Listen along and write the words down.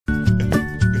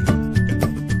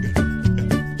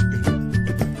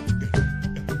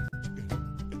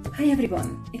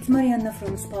everyone, it's Marianna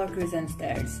from Sparkles and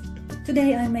Stairs.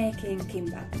 Today I'm making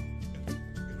kimbap.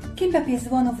 Kimbap is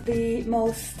one of the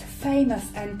most famous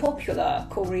and popular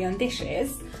Korean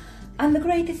dishes, and the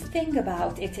greatest thing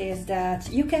about it is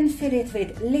that you can fill it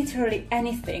with literally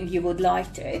anything you would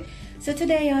like to. So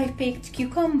today I picked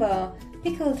cucumber,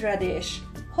 pickled radish,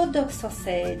 hot dog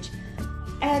sausage,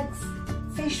 eggs,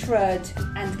 fish rod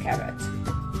and carrot.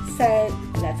 So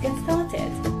let's get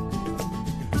started.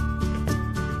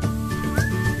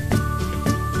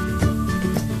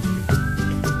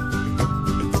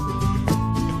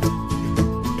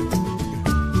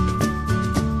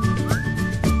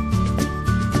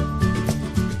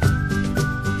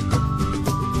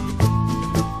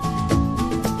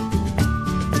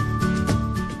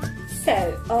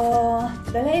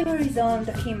 The label is on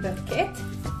the kimbap kit.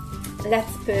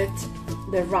 Let's put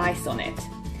the rice on it.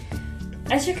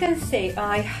 As you can see,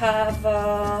 I have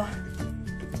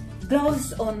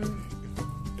gloves on,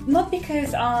 not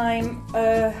because I'm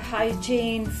a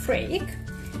hygiene freak,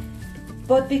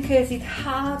 but because it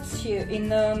helps you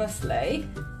enormously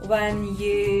when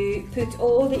you put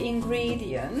all the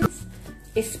ingredients,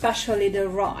 especially the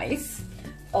rice,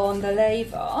 on the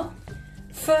label.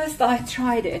 First I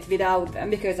tried it without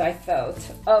them because I thought,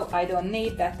 oh, I don't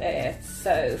need that, it's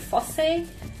so fussy.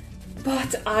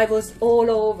 But I was all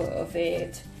over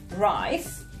with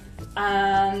rice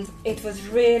and it was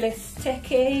really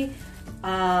sticky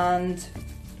and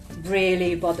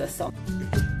really bothersome.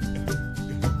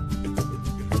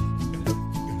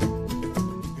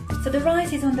 So the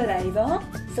rice is on the label,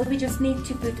 so we just need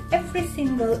to put every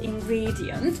single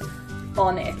ingredient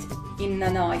on it in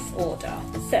a nice order.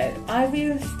 So I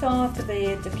will start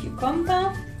with the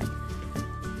cucumber,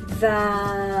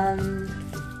 then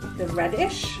the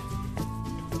radish,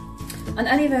 and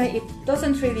anyway it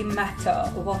doesn't really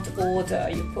matter what order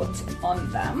you put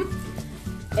on them.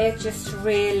 It just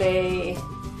really,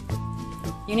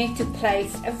 you need to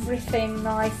place everything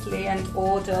nicely and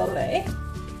orderly,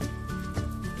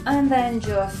 and then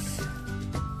just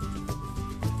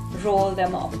roll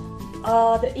them up.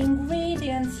 The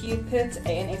ingredients you put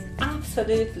in is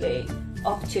absolutely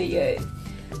up to you.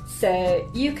 So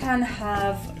you can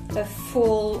have a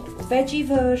full veggie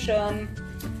version,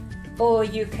 or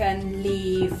you can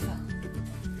leave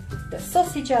the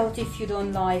sausage out if you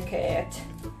don't like it,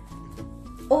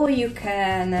 or you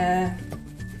can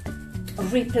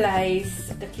replace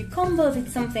the cucumber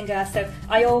with something else. So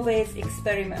I always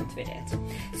experiment with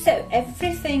it. So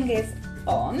everything is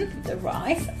on the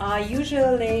rice. I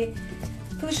usually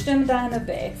push them down a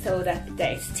bit so that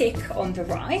they stick on the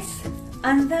rice,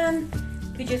 and then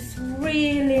we just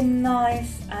really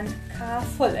nice and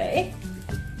carefully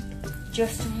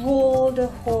just roll the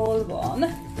whole one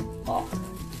up.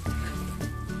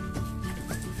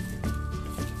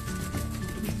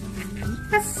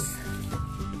 Yes.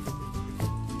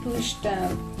 Push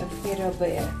them a little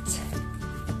bit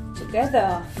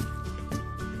together.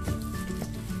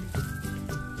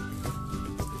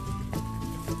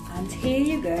 And here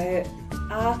you go,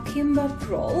 our kimbap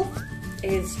roll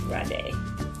is ready.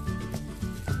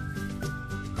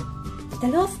 The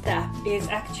last step is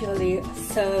actually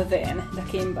serving the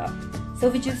kimbap. So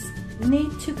we just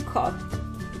need to cut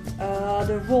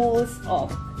the rolls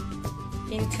up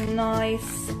into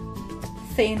nice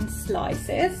thin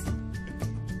slices.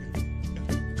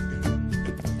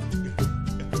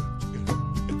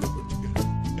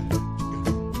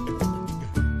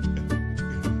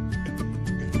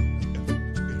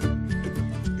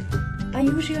 I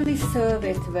usually serve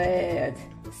it with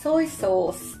soy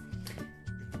sauce,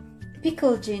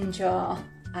 pickled ginger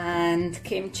and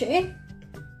kimchi,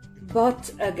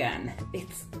 but again,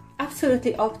 it's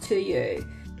absolutely up to you.